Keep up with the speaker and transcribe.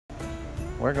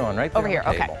We're going right there over here.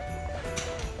 on the table. Okay.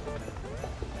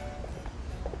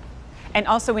 And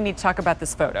also, we need to talk about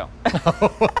this photo.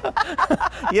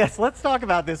 Yes, let's talk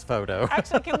about this photo.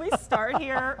 Actually, can we start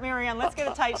here, Marianne? Let's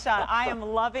get a tight shot. I am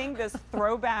loving this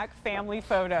throwback family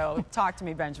photo. Talk to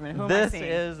me, Benjamin. Who am I seeing?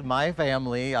 This is my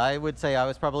family. I would say I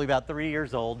was probably about 3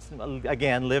 years old.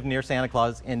 Again, lived near Santa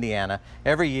Claus, Indiana.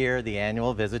 Every year, the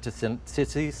annual visit to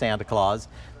see Santa Claus.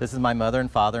 This is my mother and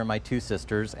father and my 2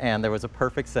 sisters, and there was a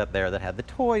perfect set there that had the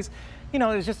toys. You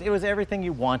know, it was everything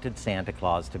you wanted Santa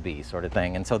Claus to be, sort of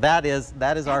thing. And so that is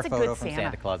our photo from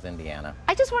Santa Claus, Indiana.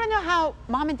 I just want to know how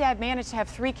Mom and Dad managed to have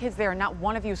 3 kids there and not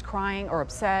one of you is crying or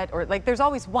upset, or like there's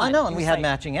always one. I know, and we had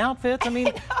matching outfits. I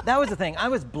mean, that was the thing. I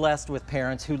was blessed with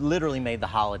parents who literally made the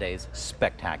holidays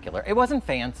spectacular. It wasn't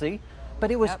fancy,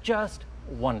 but it was just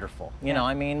wonderful. You know,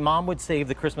 I mean, Mom would save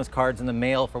the Christmas cards in the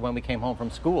mail for when we came home from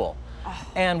school.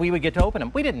 And we would get to open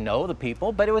them. We didn't know the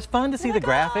people, but it was fun to see the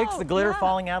graphics, the glitter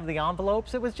falling out of the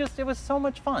envelopes. It was so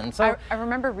much fun. So I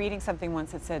remember reading something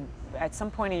once that said, at some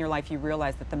point in your life, you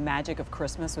realized that the magic of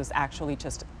Christmas was actually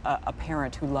just a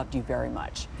parent who loved you very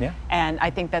much. Yeah. And I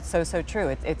think that's so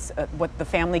true. It's what the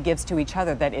family gives to each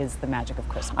other that is the magic of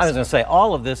Christmas. I was going to say,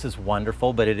 all of this is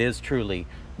wonderful, but it is truly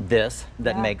this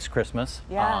that makes Christmas.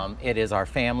 It is our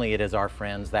family, it is our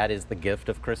friends. That is the gift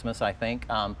of Christmas, I think.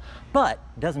 But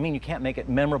it doesn't mean you can't make it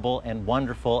memorable and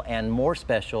wonderful and more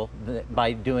special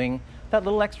by doing that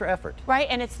little extra effort. Right,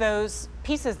 and it's those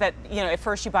pieces that, you know, at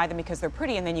first you buy them because they're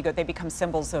pretty, and then they become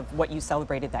symbols of what you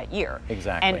celebrated that year.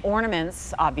 Exactly. And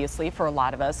ornaments, obviously, for a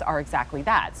lot of us, are exactly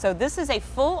that. So this is a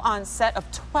full-on set of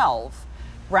 12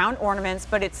 round ornaments,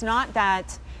 but it's not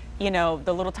that, you know,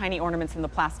 the little tiny ornaments in the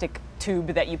plastic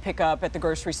tube that you pick up at the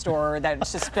grocery store that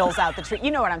just spills out the tree.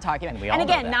 You know what I'm talking about. And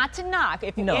again, not to knock.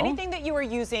 If anything that you are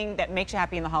using that makes you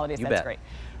happy in the holidays, that's great.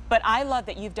 But I love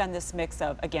that you've done this mix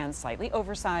of, again, slightly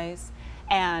oversized,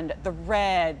 and the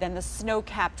red, then the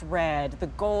snow-capped red, the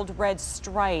gold red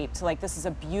striped. Like, this is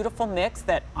a beautiful mix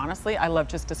that, honestly, I love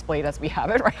just displayed as we have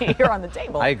it right here on the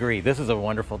table. I agree. This is a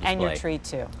wonderful display. And your tree,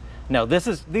 too. No,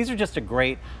 these are just a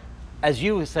great, as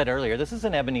you said earlier, this is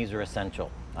an Ebenezer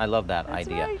essential. I love that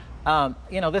idea. Right.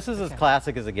 You know, this is as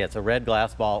classic as it gets. A red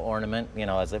glass ball ornament, you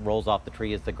know, as it rolls off the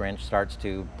tree as the Grinch starts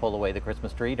to pull away the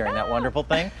Christmas tree during that wonderful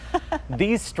thing.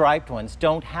 These striped ones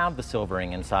don't have the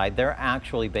silvering inside. They're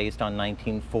actually based on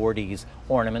 1940s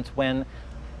ornaments when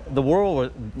the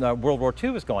World War II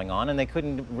was going on, and they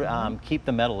couldn't keep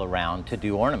the metal around to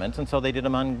do ornaments, and so they did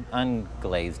them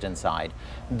unglazed inside.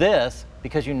 This,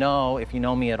 because you know, if you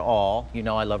know me at all, you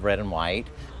know I love red and white.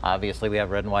 Obviously, we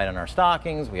have red and white on our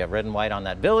stockings. We have red and white on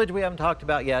that village we haven't talked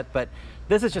about yet, but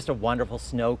this is just a wonderful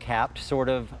snow-capped sort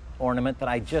of ornament that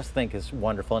I just think is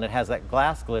wonderful, and it has that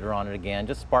glass glitter on it again,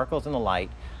 just sparkles in the light.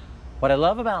 What I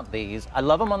love about these, I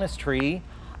love them on this tree.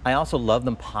 I also love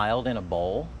them piled in a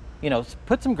bowl. You know,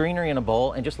 put some greenery in a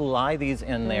bowl and just lie these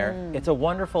in there. It's a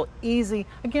wonderful, easy,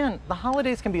 again, the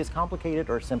holidays can be as complicated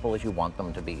or simple as you want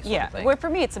them to be. Well, for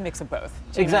me, it's a mix of both.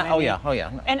 Exactly. Oh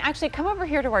yeah. And actually, come over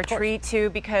here to our tree too,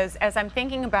 because as I'm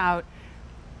thinking about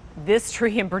this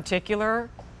tree in particular,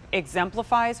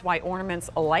 exemplifies why ornaments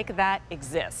like that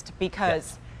exist.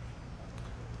 Because,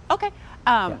 okay,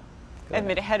 I'm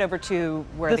going to head over to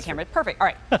where the camera is. Perfect. All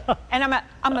right. And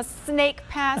I'm a snake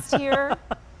past here.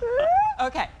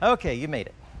 Okay. Okay, you made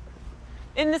it.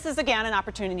 And this is, again, an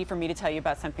opportunity for me to tell you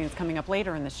about something that's coming up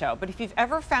later in the show. But if you've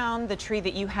ever found the tree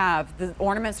that you have, the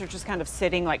ornaments are just kind of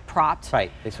sitting like propped.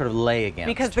 Right, they sort of lay against.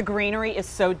 Because the greenery is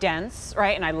so dense,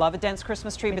 right? And I love a dense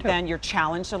Christmas tree, but then you're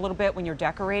challenged a little bit when you're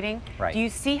decorating. Right. Do you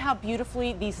see how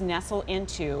beautifully these nestle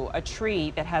into a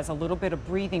tree that has a little bit of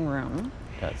breathing room?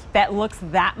 It does. That looks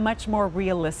that much more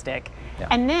realistic. Yeah.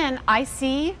 And then I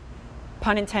see,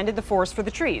 pun intended, the forest for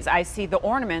the trees. I see the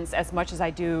ornaments as much as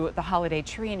I do the holiday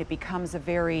tree, and it becomes a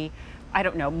very, I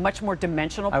don't know, much more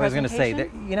dimensional presentation. I was going to say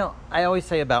that, you know, I always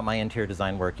say about my interior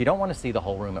design work, you don't want to see the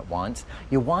whole room at once.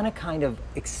 You want to kind of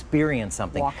experience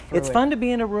something. It's fun to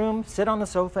be in a room, sit on the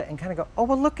sofa, and kind of go, oh,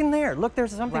 well, look in there. Look,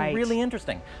 there's something really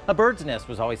interesting. A bird's nest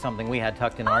was always something we had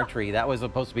tucked in our tree. That was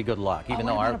supposed to be good luck, even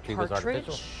though our tree was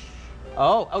artificial.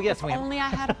 Oh, yes. If only I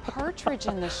had a partridge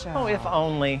in the show. Oh, if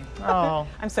only. Oh.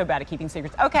 I'm so bad at keeping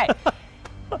secrets. Okay.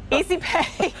 Easy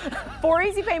Pay. 4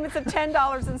 easy payments of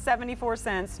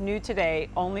 $10.74. New today.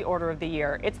 Only order of the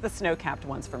year. It's the snow-capped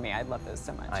ones for me. I love those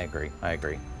so much. I agree. I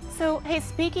agree. So, hey,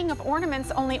 speaking of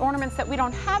ornaments, only ornaments that we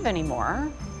don't have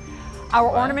anymore. Our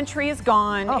ornament tree is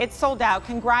gone. Oh. It's sold out.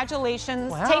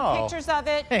 Congratulations. Wow. Take pictures of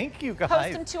it. Thank you, guys.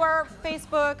 Post them to our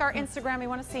Facebook, our Instagram. We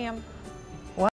want to see them.